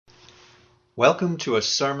Welcome to a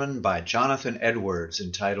sermon by Jonathan Edwards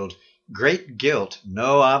entitled, Great Guilt,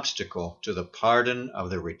 No Obstacle to the Pardon of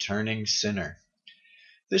the Returning Sinner.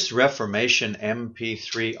 This Reformation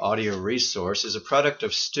MP3 audio resource is a product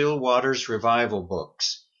of Still Waters Revival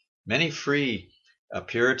Books. Many free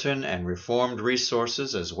Puritan and Reformed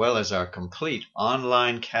resources, as well as our complete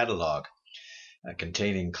online catalog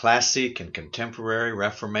containing classic and contemporary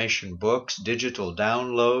Reformation books, digital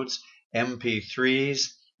downloads, MP3s,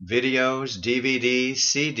 videos, DVDs,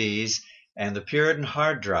 CDs, and the Puritan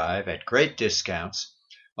hard drive at great discounts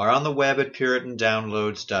are on the web at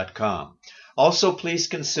puritandownloads.com. Also, please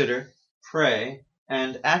consider, pray,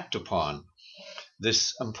 and act upon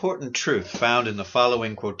this important truth found in the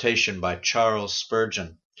following quotation by Charles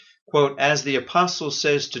Spurgeon. Quote, "As the apostle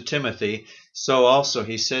says to Timothy, so also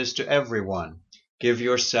he says to everyone, give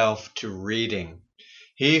yourself to reading.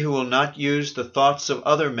 He who will not use the thoughts of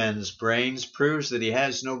other men's brains proves that he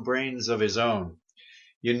has no brains of his own.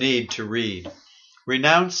 You need to read.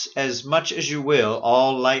 Renounce as much as you will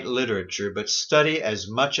all light literature, but study as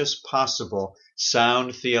much as possible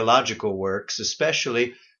sound theological works,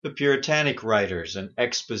 especially the Puritanic writers and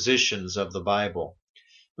expositions of the Bible.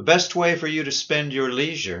 The best way for you to spend your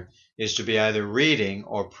leisure is to be either reading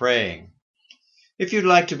or praying. If you'd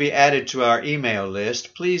like to be added to our email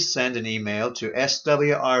list, please send an email to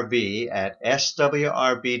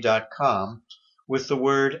swrb@swrb.com with the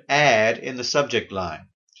word add in the subject line.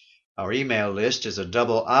 Our email list is a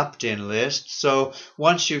double opt-in list, so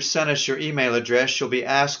once you've sent us your email address, you'll be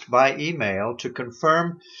asked by email to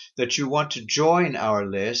confirm that you want to join our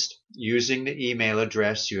list using the email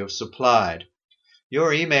address you have supplied.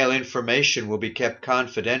 Your email information will be kept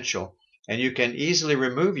confidential, and you can easily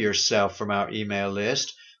remove yourself from our email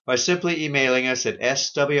list by simply emailing us at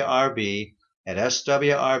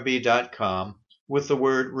swrb@swrb.com with the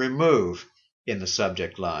word remove in the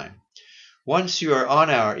subject line. Once you are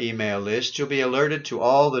on our email list, you'll be alerted to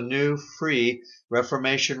all the new free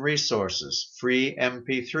Reformation resources, free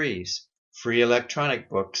MP3s, free electronic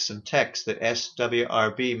books and texts that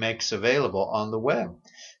SWRB makes available on the web,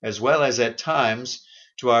 as well as at times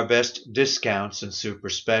to our best discounts and super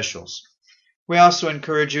specials. We also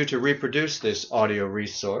encourage you to reproduce this audio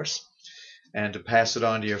resource and to pass it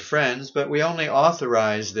on to your friends, but we only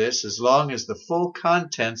authorize this as long as the full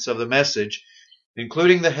contents of the message,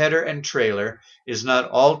 including the header and trailer, is not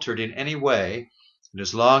altered in any way, and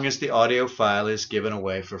as long as the audio file is given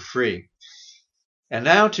away for free. And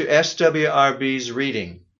now to SWRB's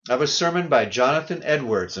reading of a sermon by Jonathan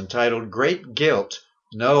Edwards entitled, Great Guilt,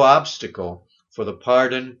 No Obstacle for the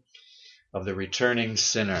Pardon of the Returning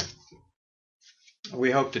Sinner.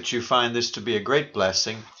 We hope that you find this to be a great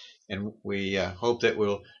blessing, and we hope that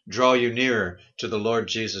we'll draw you nearer to the Lord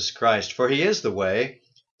Jesus Christ, for he is the way,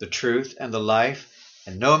 the truth, and the life,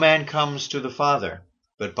 and no man comes to the Father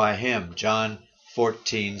but by him. John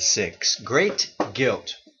 14:6. Great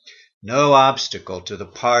guilt, no obstacle to the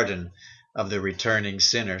pardon of the returning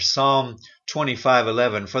sinner. Psalm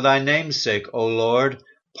 25:11. For thy name's sake, O Lord,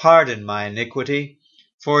 pardon my iniquity,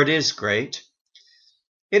 for it is great.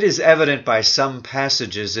 It is evident by some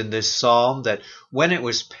passages in this psalm that when it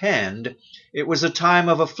was penned, it was a time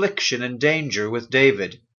of affliction and danger with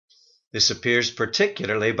David. This appears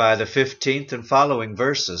particularly by the 15th and following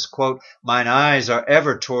verses. Quote, mine eyes are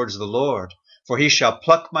ever towards the Lord, for he shall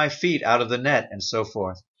pluck my feet out of the net, and so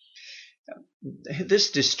forth.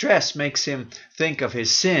 This distress makes him think of his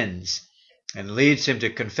sins and leads him to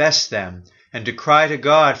confess them and to cry to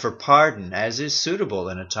God for pardon, as is suitable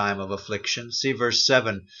in a time of affliction. See verse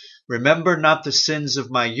 7, remember not the sins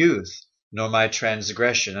of my youth, nor my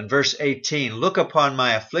transgression. And verse 18, look upon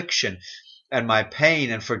my affliction and my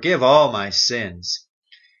pain, and forgive all my sins.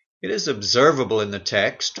 It is observable in the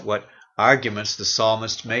text what arguments the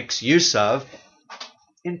psalmist makes use of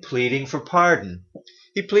in pleading for pardon.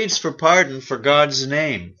 He pleads for pardon for God's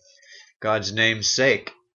name's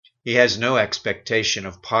sake. He has no expectation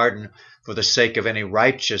of pardon for the sake of any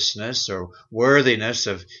righteousness or worthiness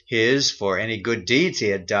of his, for any good deeds he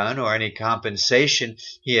had done, or any compensation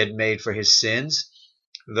he had made for his sins.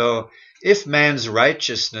 Though if man's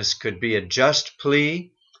righteousness could be a just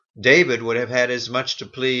plea, David would have had as much to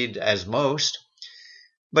plead as most.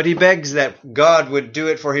 But he begs that God would do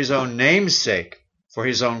it for his own name's sake, for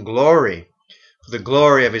his own glory, for the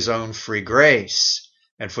glory of his own free grace,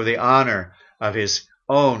 and for the honor of his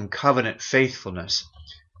own covenant faithfulness.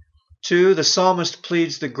 2, the psalmist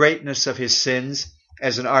pleads the greatness of his sins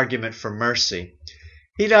as an argument for mercy.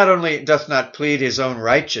 He not only doth not plead his own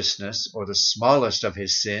righteousness, or the smallest of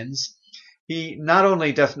his sins, he not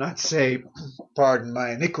only doth not say, pardon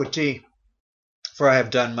my iniquity, for I have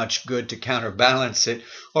done much good to counterbalance it.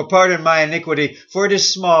 Or pardon my iniquity, for it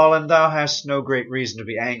is small, and thou hast no great reason to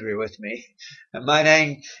be angry with me. And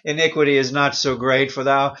mine iniquity is not so great, for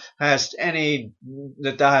thou hast any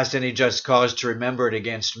just cause to remember it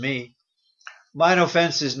against me. Mine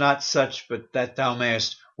offense is not such, but that thou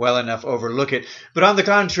mayest well enough overlook it. But on the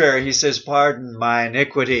contrary, he says, pardon my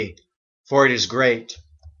iniquity, for it is great.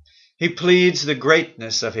 He pleads the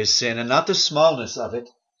greatness of his sin and not the smallness of it.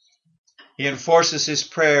 He enforces his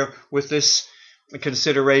prayer with this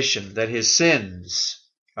consideration that his sins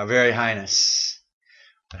are very heinous.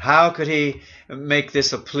 But how could he make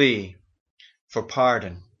this a plea for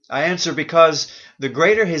pardon? I answer, because the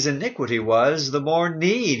greater his iniquity was, the more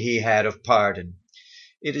need he had of pardon.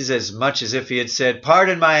 It is as much as if he had said,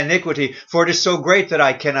 pardon my iniquity, for it is so great that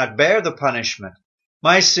I cannot bear the punishment.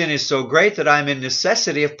 My sin is so great that I am in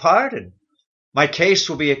necessity of pardon. My case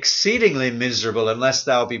will be exceedingly miserable unless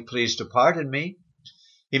thou be pleased to pardon me.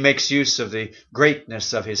 He makes use of the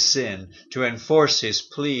greatness of his sin to enforce his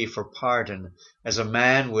plea for pardon, as a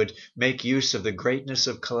man would make use of the greatness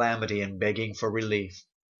of calamity in begging for relief.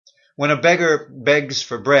 When a beggar begs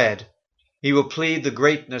for bread, he will plead the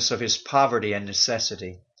greatness of his poverty and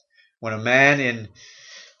necessity. When a man in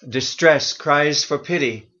distress cries for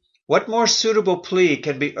pity, what more suitable plea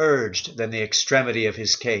can be urged than the extremity of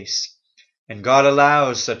his case? And God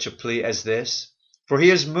allows such a plea as this, for he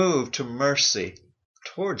is moved to mercy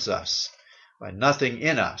towards us by nothing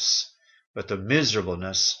in us but the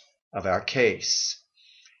miserableness of our case.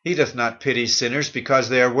 He doth not pity sinners because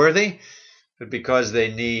they are worthy, but because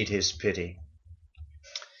they need his pity.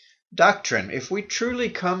 Doctrine: if we truly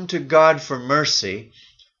come to God for mercy,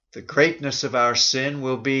 the greatness of our sin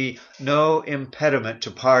will be no impediment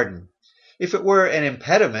to pardon. If it were an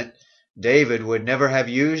impediment, David would never have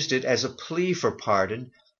used it as a plea for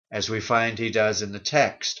pardon, as we find he does in the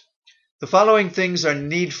text. The following things are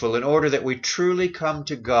needful in order that we truly come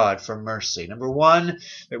to God for mercy. Number one,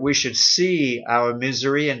 that we should see our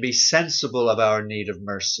misery and be sensible of our need of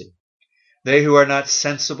mercy. They who are not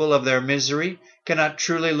sensible of their misery cannot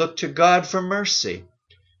truly look to God for mercy.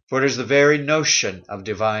 For it is the very notion of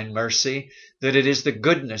divine mercy that it is the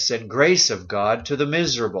goodness and grace of God to the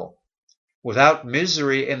miserable. Without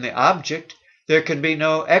misery in the object, there can be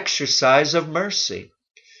no exercise of mercy.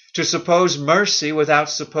 To suppose mercy without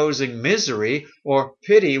supposing misery, or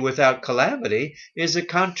pity without calamity, is a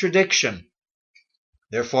contradiction.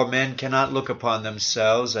 Therefore men cannot look upon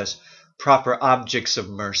themselves as proper objects of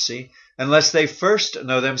mercy unless they first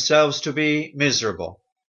know themselves to be miserable.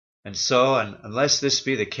 And so, unless this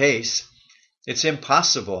be the case, it's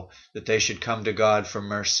impossible that they should come to God for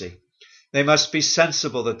mercy. They must be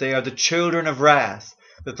sensible that they are the children of wrath,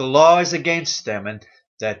 that the law is against them, and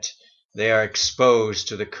that they are exposed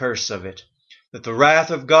to the curse of it, that the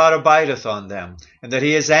wrath of God abideth on them, and that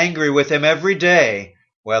he is angry with them every day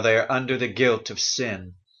while they are under the guilt of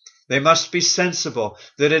sin. They must be sensible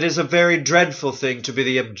that it is a very dreadful thing to be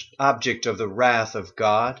the object of the wrath of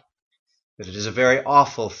God, that it is a very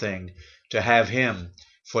awful thing to have him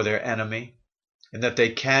for their enemy, and that they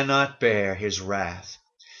cannot bear his wrath.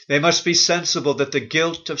 They must be sensible that the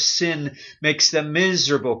guilt of sin makes them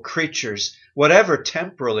miserable creatures, whatever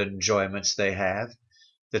temporal enjoyments they have,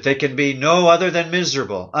 that they can be no other than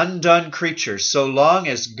miserable, undone creatures so long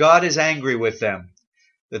as God is angry with them,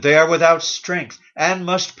 that they are without strength and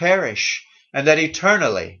must perish, and that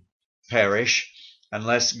eternally perish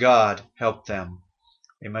unless God help them.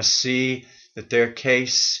 They must see that their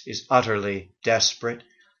case is utterly desperate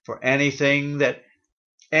for anything that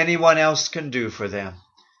anyone else can do for them,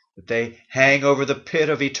 that they hang over the pit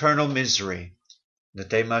of eternal misery, that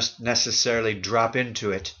they must necessarily drop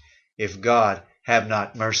into it if God have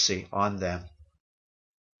not mercy on them.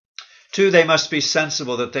 2, they must be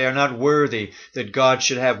sensible that they are not worthy that God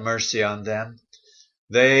should have mercy on them.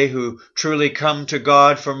 They who truly come to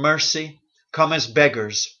God for mercy come as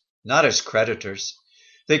beggars, not as creditors.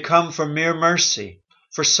 They come for mere mercy,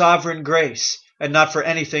 for sovereign grace, and not for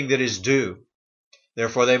anything that is due.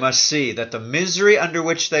 Therefore they must see that the misery under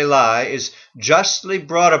which they lie is justly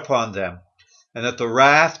brought upon them, and that the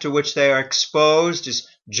wrath to which they are exposed is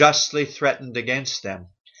justly threatened against them,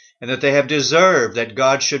 and that they have deserved that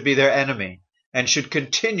God should be their enemy, and should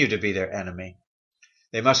continue to be their enemy.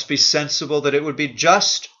 They must be sensible that it would be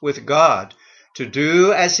just with God to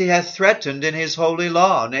do as he hath threatened in his holy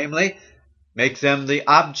law, namely, make them the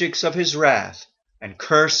objects of his wrath, and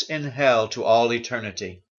curse in hell to all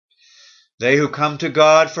eternity. They who come to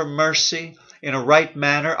God for mercy in a right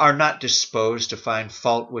manner are not disposed to find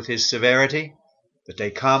fault with his severity, but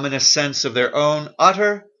they come in a sense of their own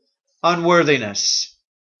utter unworthiness.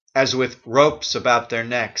 as with ropes about their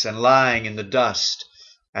necks and lying in the dust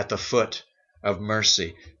at the foot of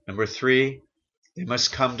mercy. Number 3, they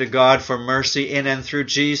must come to God for mercy in and through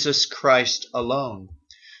Jesus Christ alone.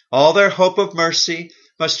 All their hope of mercy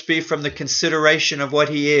must be from the consideration of what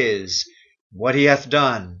he is, what he hath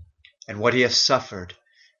done, and what he hath suffered,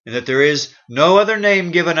 and that there is no other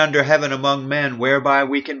name given under heaven among men whereby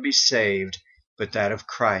we can be saved, but that of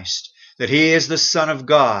Christ, that he is the Son of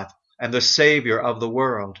God and the Savior of the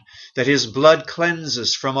world, that his blood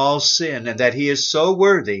cleanses from all sin, and that he is so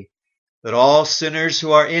worthy that all sinners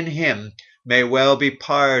who are in him may well be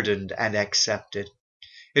pardoned and accepted.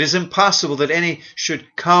 It is impossible that any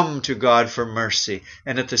should come to God for mercy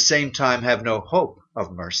and at the same time have no hope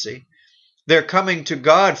of mercy. Their coming to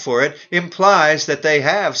God for it implies that they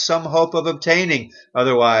have some hope of obtaining,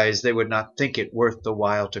 otherwise they would not think it worth the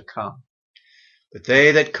while to come. But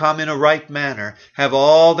they that come in a right manner have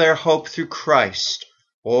all their hope through Christ,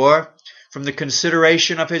 or from the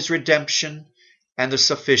consideration of his redemption and the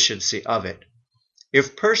sufficiency of it.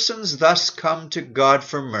 If persons thus come to God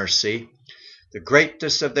for mercy, the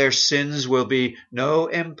greatness of their sins will be no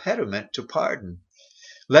impediment to pardon.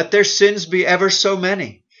 Let their sins be ever so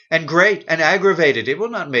many, and great and aggravated, it will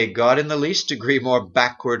not make God in the least degree more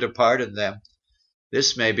backward to pardon them.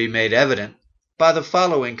 This may be made evident by the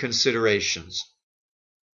following considerations.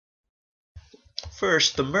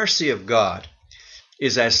 First, the mercy of God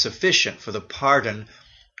is as sufficient for the pardon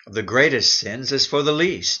of the greatest sins as for the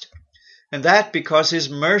least, and that because his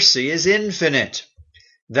mercy is infinite.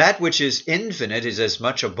 That which is infinite is as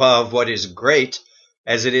much above what is great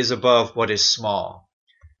as it is above what is small.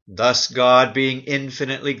 Thus, God being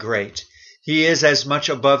infinitely great, he is as much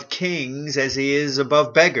above kings as he is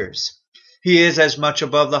above beggars. He is as much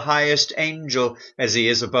above the highest angel as he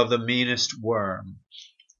is above the meanest worm.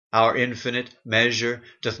 Our infinite measure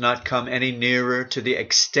doth not come any nearer to the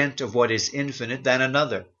extent of what is infinite than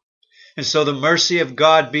another. And so the mercy of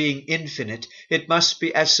God being infinite, it must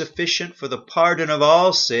be as sufficient for the pardon of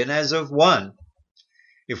all sin as of one.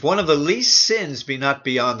 If one of the least sins be not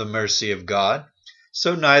beyond the mercy of God,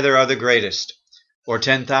 so neither are the greatest, or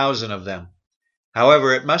 10,000 of them.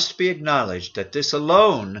 However, it must be acknowledged that this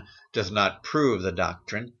alone doth not prove the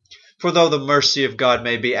doctrine. For though the mercy of God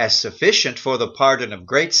may be as sufficient for the pardon of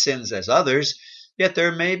great sins as others, yet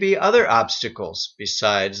there may be other obstacles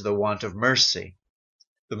besides the want of mercy.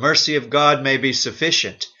 The mercy of God may be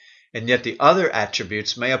sufficient, and yet the other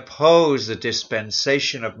attributes may oppose the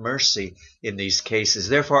dispensation of mercy in these cases.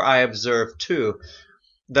 Therefore I observe, too,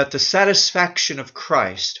 that the satisfaction of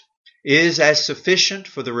Christ is as sufficient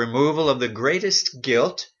for the removal of the greatest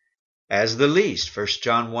guilt as the least. 1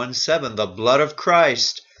 John 1:7, the blood of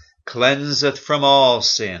Christ cleanseth from all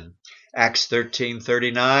sin. Acts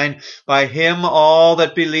 13:39, by him all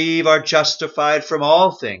that believe are justified from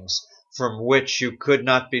all things, from which you could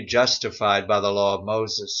not be justified by the law of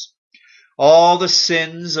Moses. All the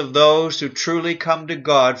sins of those who truly come to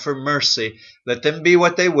God for mercy, let them be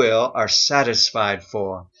what they will, are satisfied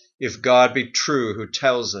for, if God be true who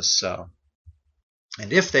tells us so.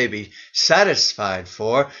 And if they be satisfied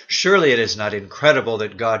for, surely it is not incredible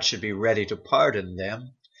that God should be ready to pardon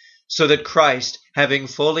them. So that Christ, having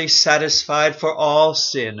fully satisfied for all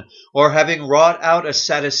sin, or having wrought out a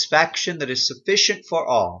satisfaction that is sufficient for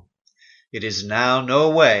all, it is now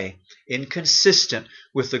no way inconsistent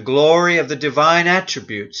with the glory of the divine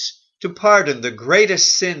attributes to pardon the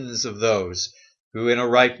greatest sins of those who in a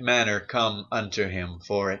right manner come unto him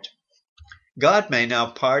for it. God may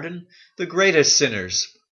now pardon the greatest sinners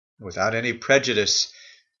without any prejudice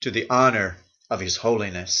to the honor of his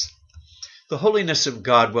holiness. The holiness of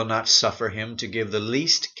God will not suffer him to give the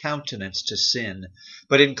least countenance to sin,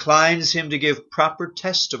 but inclines him to give proper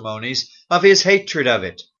testimonies of his hatred of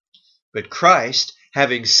it. But Christ,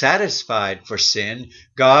 having satisfied for sin,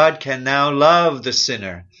 God can now love the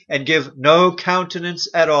sinner and give no countenance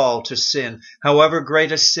at all to sin, however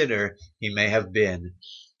great a sinner he may have been.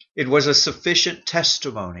 It was a sufficient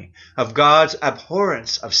testimony of God's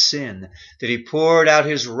abhorrence of sin that he poured out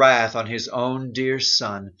his wrath on his own dear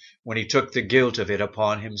Son when he took the guilt of it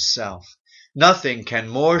upon himself. Nothing can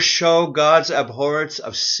more show God's abhorrence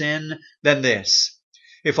of sin than this.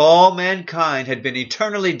 If all mankind had been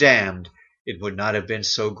eternally damned, it would not have been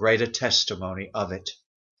so great a testimony of it.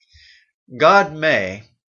 God may,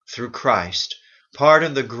 through Christ,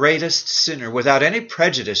 pardon the greatest sinner without any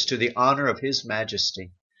prejudice to the honor of his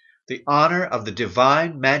majesty. The honor of the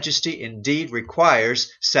divine majesty indeed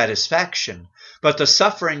requires satisfaction, but the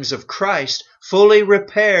sufferings of Christ fully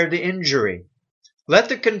repair the injury. Let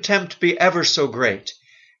the contempt be ever so great,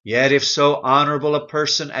 yet if so honorable a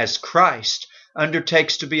person as Christ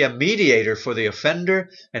undertakes to be a mediator for the offender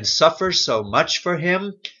and suffers so much for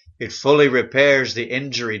him, it fully repairs the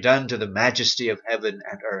injury done to the majesty of heaven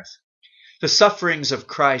and earth. The sufferings of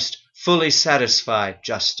Christ fully satisfy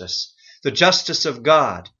justice. The justice of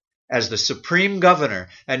God, as the supreme governor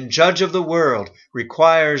and judge of the world,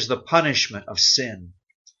 requires the punishment of sin.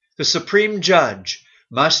 The supreme judge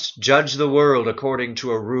must judge the world according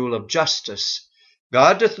to a rule of justice.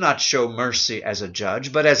 God doth not show mercy as a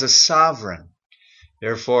judge, but as a sovereign.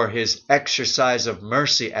 Therefore his exercise of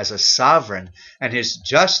mercy as a sovereign and his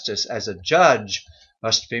justice as a judge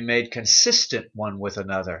must be made consistent one with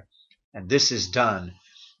another. And this is done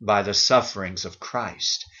by the sufferings of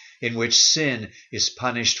Christ, in which sin is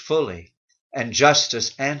punished fully and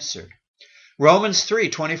justice answered. Romans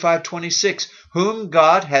 3:25-26, whom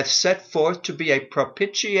God hath set forth to be a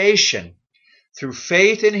propitiation through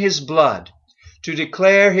faith in his blood, to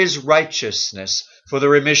declare his righteousness for the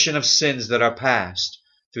remission of sins that are past,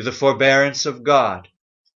 through the forbearance of God.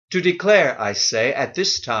 To declare, I say, at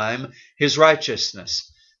this time his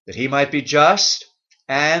righteousness, that he might be just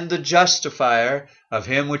and the justifier of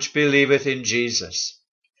him which believeth in Jesus.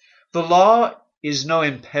 The law is no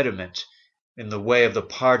impediment in the way of the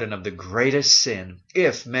pardon of the greatest sin,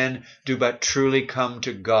 if men do but truly come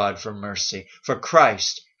to God for mercy. For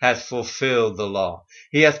Christ hath fulfilled the law.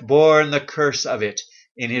 He hath borne the curse of it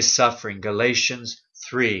in his suffering. Galatians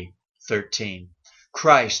 3:13.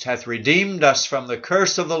 Christ hath redeemed us from the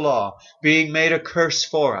curse of the law, being made a curse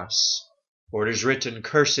for us. For it is written,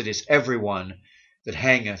 cursed is every one that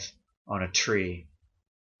hangeth on a tree.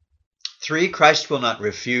 3. Christ will not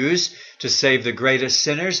refuse to save the greatest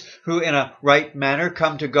sinners who in a right manner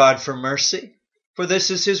come to God for mercy, for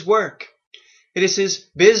this is his work. It is his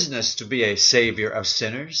business to be a Savior of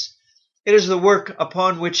sinners. It is the work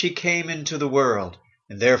upon which he came into the world,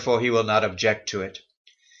 and therefore he will not object to it.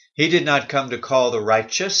 He did not come to call the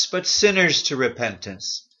righteous, but sinners to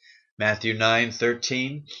repentance. Matthew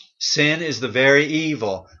 9:13, sin is the very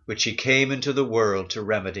evil which he came into the world to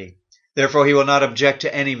remedy. Therefore he will not object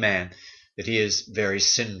to any man that he is very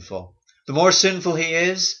sinful. The more sinful he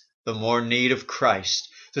is, the more need of Christ.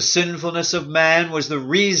 The sinfulness of man was the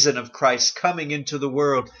reason of Christ coming into the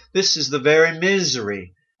world. This is the very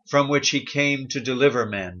misery from which he came to deliver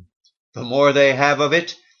men. The more they have of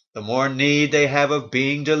it, the more need they have of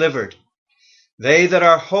being delivered. They that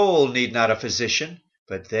are whole need not a physician,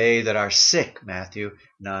 but they that are sick. Matthew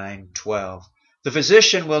 9:12. The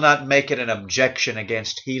physician will not make it an objection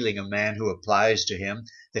against healing a man who applies to him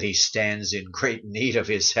that he stands in great need of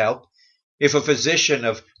his help. If a physician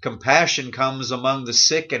of compassion comes among the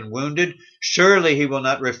sick and wounded, surely he will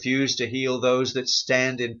not refuse to heal those that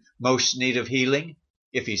stand in most need of healing,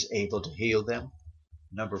 if he's able to heal them.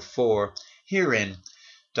 4, herein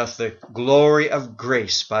doth the glory of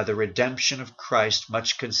grace by the redemption of Christ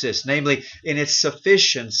much consist, namely, in its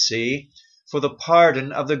sufficiency for the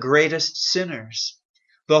pardon of the greatest sinners.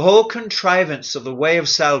 The whole contrivance of the way of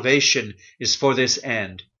salvation is for this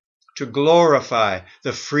end, to glorify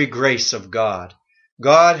the free grace of God.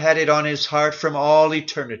 God had it on his heart from all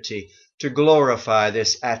eternity to glorify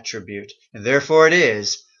this attribute, and therefore it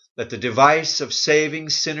is that the device of saving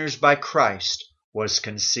sinners by Christ was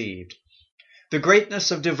conceived. The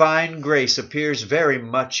greatness of divine grace appears very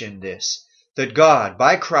much in this, that God,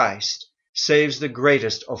 by Christ, saves the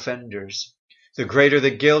greatest offenders. The greater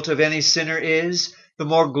the guilt of any sinner is, the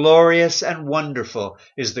more glorious and wonderful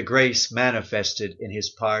is the grace manifested in his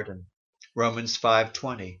pardon. Romans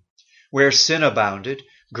 5:20. Where sin abounded,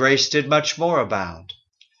 grace did much more abound.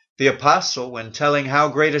 The apostle, when telling how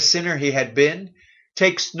great a sinner he had been,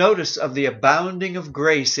 takes notice of the abounding of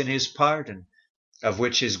grace in his pardon, of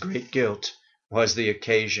which his great guilt was the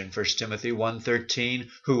occasion. 1 Timothy 1:13,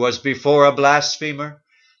 who was before a blasphemer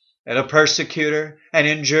and a persecutor and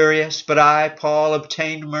injurious, but I, Paul,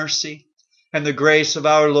 obtained mercy, and the grace of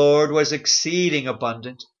our Lord was exceeding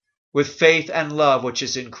abundant, with faith and love which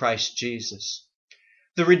is in Christ Jesus.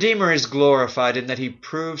 The Redeemer is glorified in that he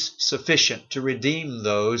proves sufficient to redeem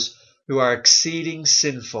those who are exceeding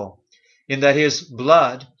sinful, in that his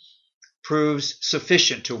blood proves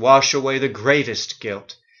sufficient to wash away the greatest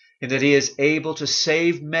guilt, in that he is able to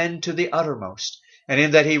save men to the uttermost, and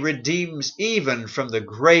in that he redeems even from the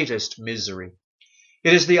greatest misery.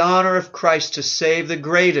 It is the honor of Christ to save the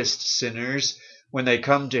greatest sinners when they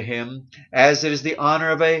come to him, as it is the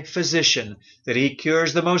honor of a physician that he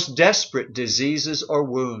cures the most desperate diseases or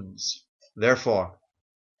wounds. Therefore,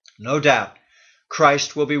 no doubt,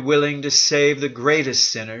 Christ will be willing to save the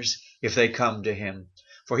greatest sinners if they come to him,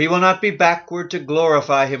 for he will not be backward to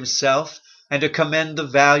glorify himself and to commend the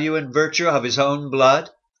value and virtue of his own blood.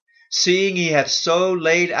 Seeing he hath so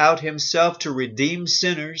laid out himself to redeem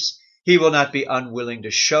sinners, he will not be unwilling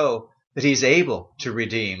to show that he is able to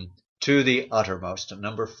redeem to the uttermost. And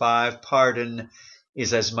number 5, pardon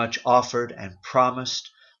is as much offered and promised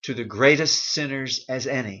to the greatest sinners as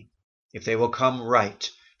any, if they will come right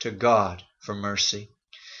to God for mercy.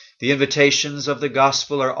 The invitations of the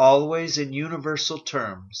gospel are always in universal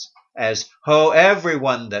terms, as, Ho, every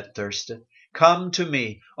one that thirsteth, come to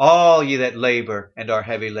me, all ye that labor and are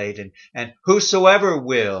heavy laden, and whosoever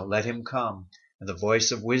will, let him come. And the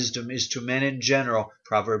voice of wisdom is to men in general,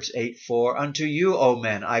 Proverbs 8:4, Unto you, O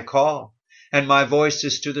men, I call, and my voice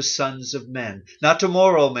is to the sons of men, not to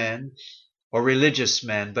moral men or religious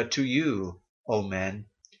men, but to you, O men.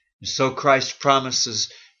 And so Christ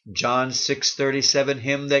promises, John 6:37,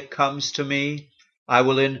 Him that comes to me, I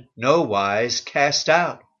will in no wise cast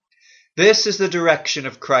out. This is the direction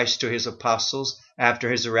of Christ to his apostles after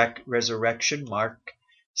his resurrection, Mark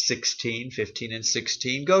 16:15 and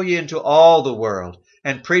 16. Go ye into all the world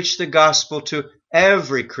and preach the gospel to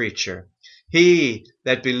every creature. He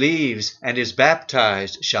that believes and is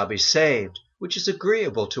baptized shall be saved, which is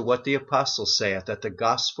agreeable to what the apostle saith, that the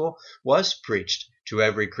gospel was preached to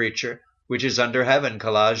every creature which is under heaven,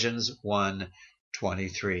 Colossians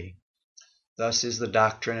 1:23. Thus is the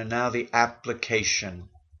doctrine, and now the application.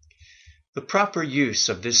 The proper use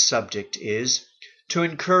of this subject is to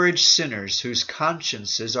encourage sinners whose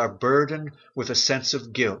consciences are burdened with a sense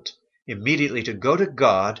of guilt immediately to go to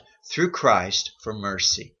God through Christ for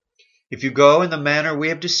mercy. If you go in the manner we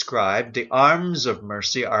have described, the arms of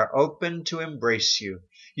mercy are open to embrace you.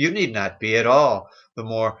 You need not be at all the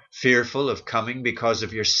more fearful of coming because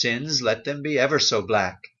of your sins, let them be ever so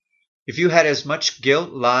black. If you had as much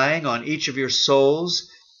guilt lying on each of your souls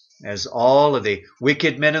as all of the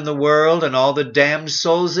wicked men in the world and all the damned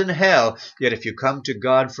souls in hell, yet if you come to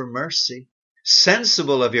God for mercy,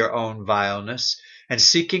 sensible of your own vileness, and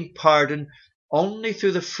seeking pardon only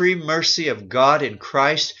through the free mercy of God in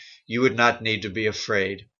Christ, you would not need to be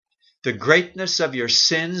afraid. The greatness of your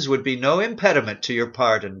sins would be no impediment to your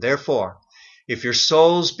pardon. Therefore, if your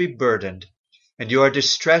souls be burdened, and you are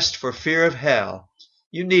distressed for fear of hell,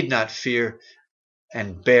 you need not fear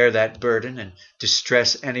and bear that burden and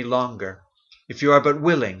distress any longer. If you are but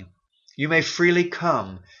willing, you may freely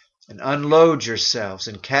come and unload yourselves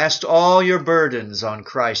and cast all your burdens on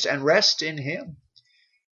Christ and rest in Him.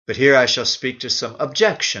 But here I shall speak to some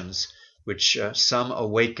objections which some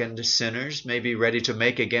awakened sinners may be ready to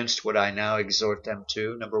make against what I now exhort them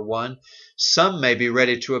to. Number 1, some may be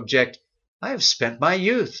ready to object, I have spent my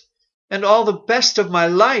youth and all the best of my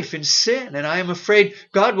life in sin, and I am afraid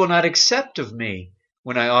God will not accept of me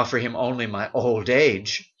when I offer Him only my old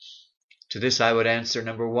age. To this I would answer,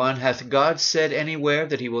 number 1, hath God said anywhere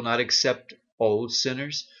that He will not accept old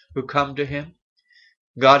sinners who come to Him?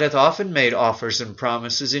 God hath often made offers and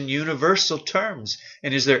promises in universal terms,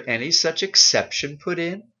 and is there any such exception put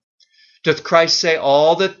in? Doth Christ say,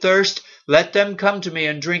 all that thirst, let them come to me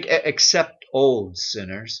and drink, except old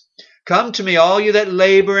sinners? Come to me, all you that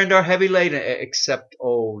labor and are heavy laden, except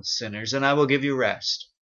old sinners, and I will give you rest.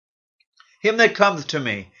 Him that cometh to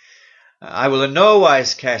me, I will in no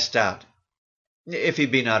wise cast out, if he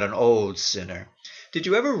be not an old sinner. Did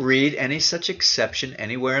you ever read any such exception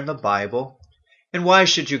anywhere in the Bible? And why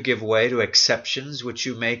should you give way to exceptions which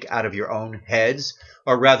you make out of your own heads,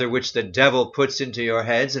 or rather which the devil puts into your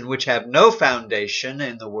heads, and which have no foundation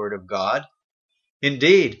in the Word of God?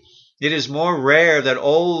 Indeed, it is more rare that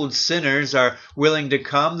old sinners are willing to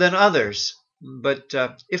come than others. But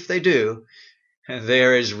if they do, they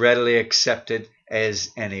are as readily accepted as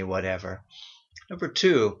any whatever. Number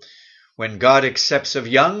 2, when God accepts of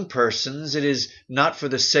young persons, it is not for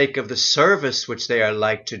the sake of the service which they are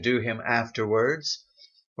like to do Him afterwards,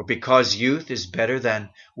 or because youth is better than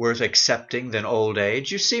worth accepting than old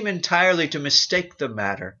age. You seem entirely to mistake the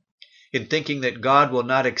matter in thinking that God will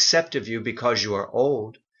not accept of you because you are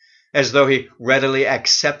old, as though He readily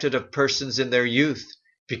accepted of persons in their youth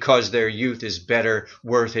because their youth is better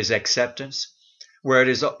worth His acceptance, where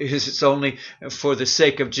it's only for the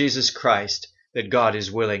sake of Jesus Christ that God is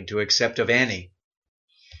willing to accept of any.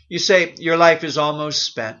 You say your life is almost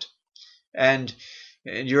spent, and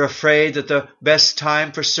you're afraid that the best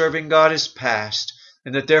time for serving God is past,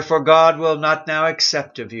 and that therefore God will not now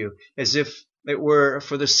accept of you, as if it were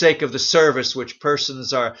for the sake of the service which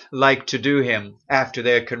persons are like to do Him after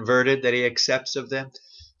they are converted that He accepts of them.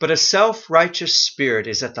 But a self-righteous spirit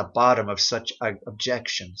is at the bottom of such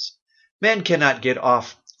objections. Men cannot get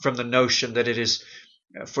off from the notion that it is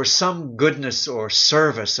for some goodness or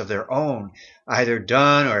service of their own, either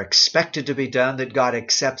done or expected to be done, that God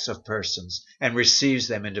accepts of persons and receives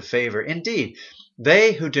them into favor. Indeed,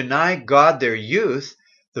 They who deny God their youth,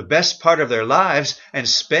 the best part of their lives, and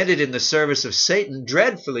spend it in the service of Satan,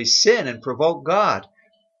 dreadfully sin and provoke God.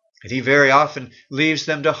 And he very often leaves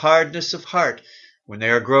them to hardness of heart when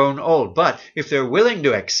they are grown old. But if they're willing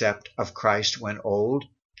to accept of Christ when old,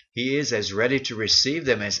 he is as ready to receive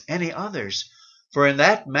them as any others. For in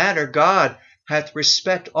that matter God hath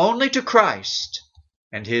respect only to Christ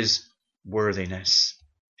and his worthiness.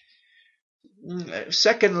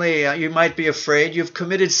 Secondly, you might be afraid you've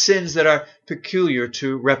committed sins that are peculiar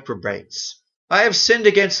to reprobates. I have sinned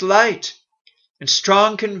against light and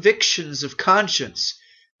strong convictions of conscience.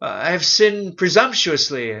 I have sinned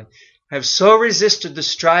presumptuously and have so resisted the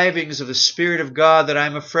strivings of the Spirit of God that I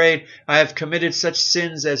am afraid I have committed such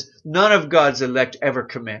sins as none of God's elect ever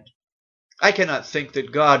commit. I cannot think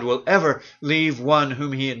that God will ever leave one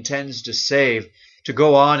whom he intends to save to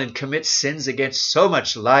go on and commit sins against so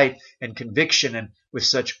much light and conviction and with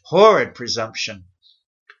such horrid presumption.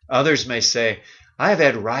 Others may say, I have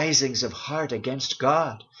had risings of heart against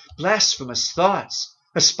God, blasphemous thoughts,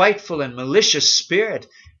 a spiteful and malicious spirit,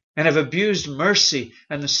 and have abused mercy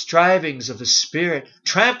and the strivings of the Spirit,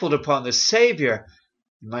 trampled upon the Savior.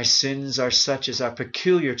 My sins are such as are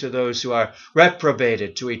peculiar to those who are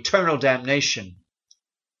reprobated to eternal damnation.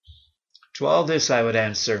 To all this I would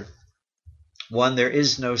answer, 1, there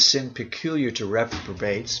is no sin peculiar to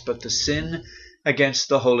reprobates, but the sin against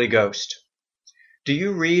the Holy Ghost. Do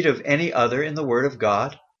you read of any other in the Word of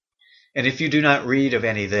God? And if you do not read of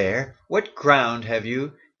any there, what ground have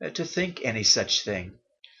you to think any such thing?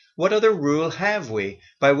 What other rule have we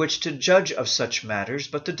by which to judge of such matters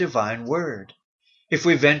but the divine Word? If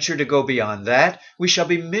we venture to go beyond that, we shall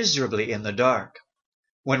be miserably in the dark.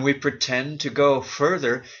 When we pretend to go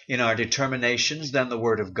further in our determinations than the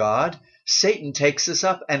Word of God, Satan takes us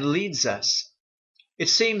up and leads us. It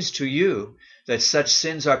seems to you that such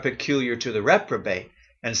sins are peculiar to the reprobate,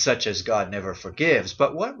 and such as God never forgives.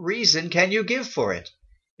 But what reason can you give for it,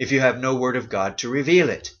 if you have no Word of God to reveal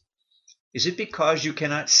it? Is it because you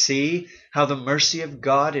cannot see how the mercy of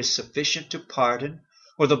God is sufficient to pardon,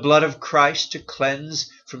 or the blood of Christ to cleanse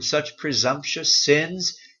from such presumptuous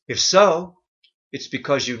sins? If so, it's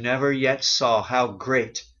because you never yet saw how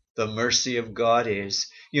great the mercy of God is.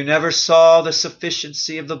 You never saw the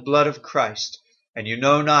sufficiency of the blood of Christ, and you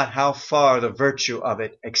know not how far the virtue of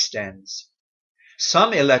it extends.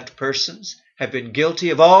 Some elect persons have been guilty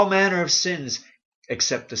of all manner of sins,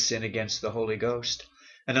 except the sin against the Holy Ghost.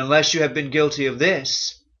 And unless you have been guilty of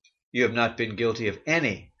this, you have not been guilty of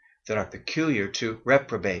any that are peculiar to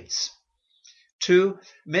reprobates. 2,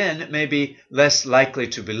 men may be less likely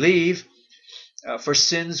to believe for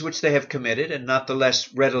sins which they have committed, and not the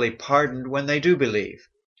less readily pardoned when they do believe.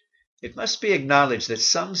 It must be acknowledged that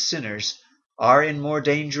some sinners are in more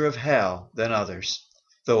danger of hell than others.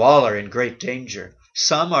 Though all are in great danger,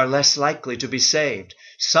 some are less likely to be saved.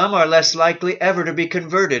 Some are less likely ever to be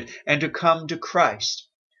converted and to come to Christ.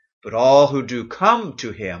 But all who do come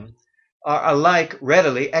to him are alike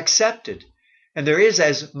readily accepted. And there is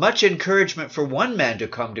as much encouragement for one man to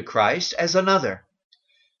come to Christ as another.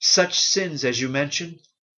 Such sins as you mention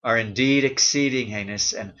are indeed exceeding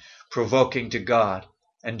heinous and provoking to God,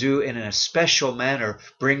 and do in an especial manner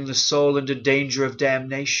bring the soul into danger of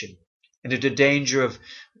damnation, and into danger of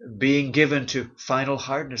being given to final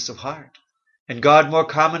hardness of heart. And God more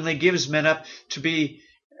commonly gives men up to be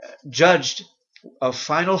judged of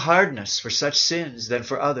final hardness for such sins than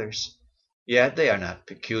for others. Yet they are not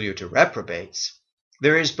peculiar to reprobates.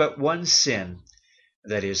 There is but one sin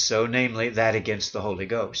that is so, namely that against the Holy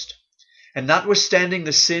Ghost. And notwithstanding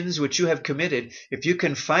the sins which you have committed, if you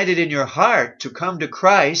can find it in your heart to come to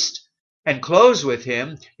Christ and close with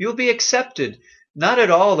him, you'll be accepted, not at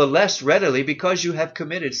all the less readily because you have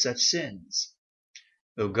committed such sins.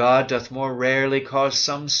 Though God doth more rarely cause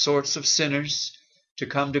some sorts of sinners to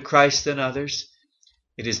come to Christ than others,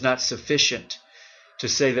 it is not sufficient to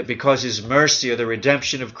say that because his mercy or the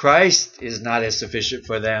redemption of Christ is not as sufficient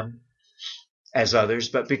for them as others,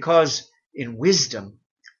 but because in wisdom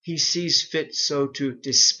he sees fit so to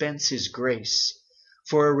dispense his grace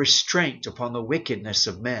for a restraint upon the wickedness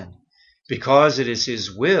of men, because it is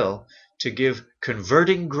his will to give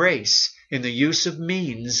converting grace in the use of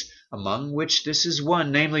means, among which this is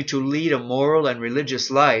one, namely to lead a moral and religious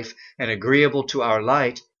life and agreeable to our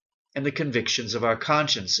light and the convictions of our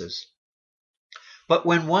consciences. But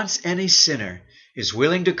when once any sinner is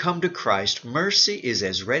willing to come to Christ, mercy is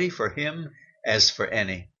as ready for him as for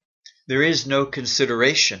any. There is no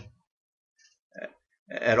consideration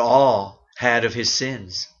at all had of his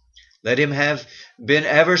sins. Let him have been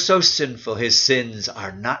ever so sinful, his sins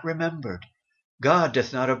are not remembered. God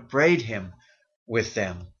doth not upbraid him with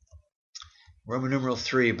them. Roman numeral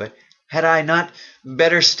 3, but had I not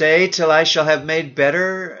better stay till I shall have made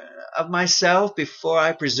better of myself before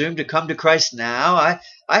I presume to come to Christ now?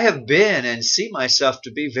 I have been and see myself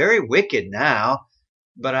to be very wicked now,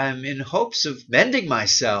 but I am in hopes of mending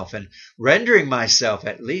myself and rendering myself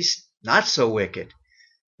at least not so wicked.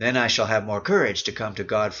 Then I shall have more courage to come to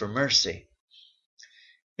God for mercy.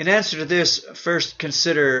 In answer to this, first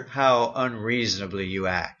consider how unreasonably you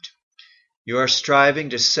act. You are striving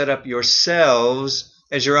to set up yourselves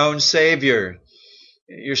as your own Savior.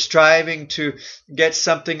 You're striving to get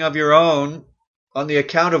something of your own on the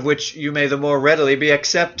account of which you may the more readily be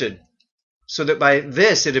accepted, so that by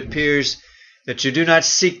this it appears that you do not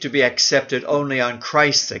seek to be accepted only on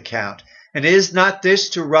Christ's account. And is not this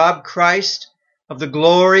to rob Christ of the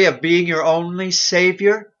glory of being your only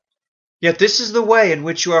Savior? Yet this is the way in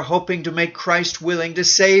which you are hoping to make Christ willing to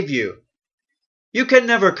save you. You can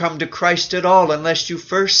never come to Christ at all unless you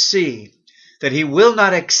first see that He will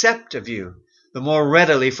not accept of you the more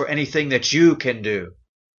readily for anything that you can do.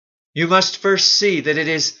 You must first see that it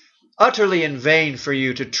is utterly in vain for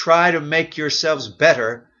you to try to make yourselves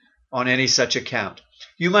better on any such account.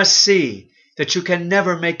 You must see that you can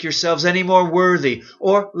never make yourselves any more worthy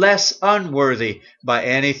or less unworthy by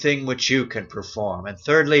anything which you can perform. And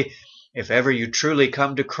thirdly, if ever you truly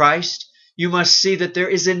come to Christ, you must see that there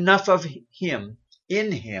is enough of Him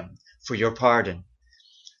in Him for your pardon,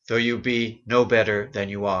 though you be no better than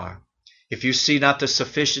you are. If you see not the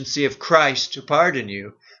sufficiency of Christ to pardon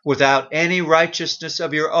you, without any righteousness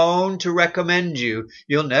of your own to recommend you,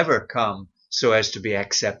 you'll never come so as to be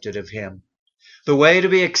accepted of Him. The way to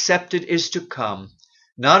be accepted is to come,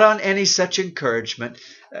 not on any such encouragement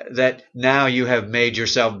that now you have made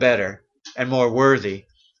yourself better and more worthy,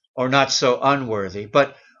 or not so unworthy,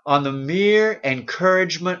 but on the mere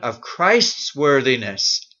encouragement of Christ's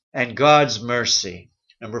worthiness and God's mercy.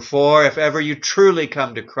 Number 4, if ever you truly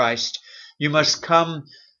come to Christ, you must come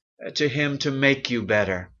to Him to make you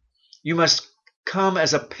better. You must come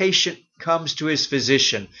as a patient comes to his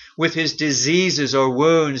physician with his diseases or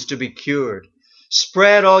wounds to be cured.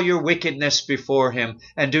 Spread all your wickedness before Him,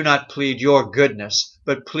 and do not plead your goodness,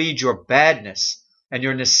 but plead your badness and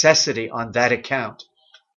your necessity on that account.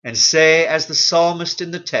 And say, as the psalmist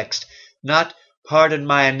in the text, not pardon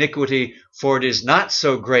my iniquity, for it is not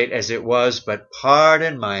so great as it was, but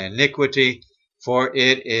pardon my iniquity, for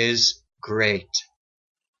it is great.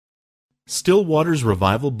 Still Waters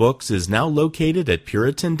Revival Books is now located at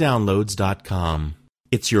PuritanDownloads.com.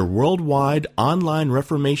 It's your worldwide online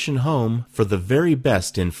Reformation home for the very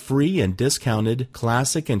best in free and discounted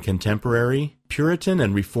classic and contemporary, Puritan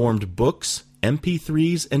and Reformed books,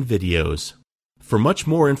 MP3s, and videos. For much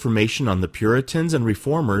more information on the Puritans and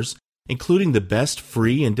Reformers, including the best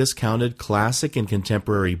free and discounted classic and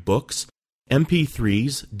contemporary books,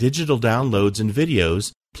 MP3s, digital downloads, and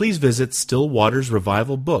videos, please visit Still Waters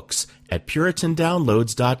Revival Books at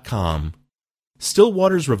PuritanDownloads.com. Still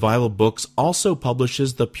Waters Revival Books also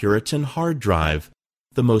publishes the Puritan Hard Drive,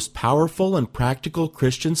 the most powerful and practical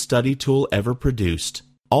Christian study tool ever produced.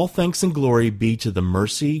 All thanks and glory be to the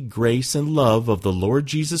mercy, grace, and love of the Lord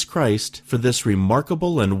Jesus Christ for this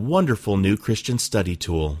remarkable and wonderful new Christian study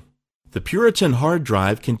tool. The Puritan Hard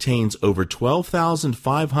Drive contains over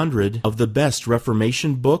 12,500 of the best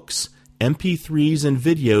Reformation books, MP3s, and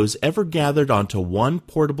videos ever gathered onto one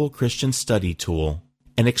portable Christian study tool.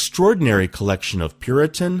 An extraordinary collection of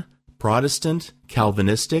Puritan, Protestant,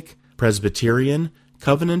 Calvinistic, Presbyterian,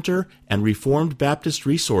 Covenanter, and Reformed Baptist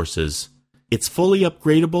resources. It's fully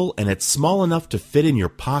upgradable and it's small enough to fit in your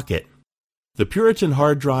pocket. The Puritan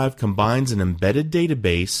Hard Drive combines an embedded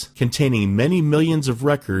database containing many millions of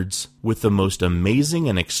records with the most amazing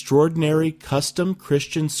and extraordinary custom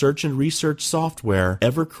Christian search and research software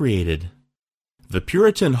ever created. The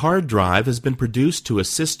Puritan Hard Drive has been produced to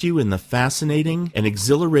assist you in the fascinating and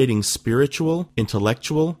exhilarating spiritual,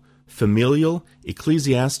 intellectual, familial,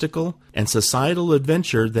 ecclesiastical, and societal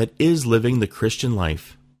adventure that is living the Christian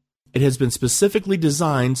life. It has been specifically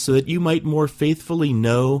designed so that you might more faithfully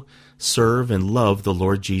know, serve, and love the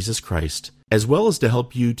Lord Jesus Christ, as well as to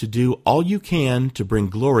help you to do all you can to bring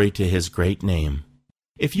glory to His great name.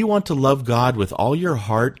 If you want to love God with all your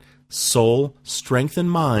heart, soul, strength, and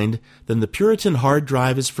mind, then the Puritan Hard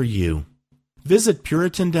Drive is for you. Visit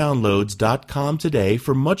PuritanDownloads.com today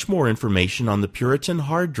for much more information on the Puritan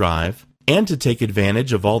Hard Drive and to take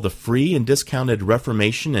advantage of all the free and discounted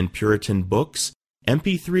Reformation and Puritan books,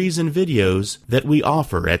 MP3s, and videos that we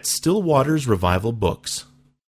offer at Still Waters Revival Books.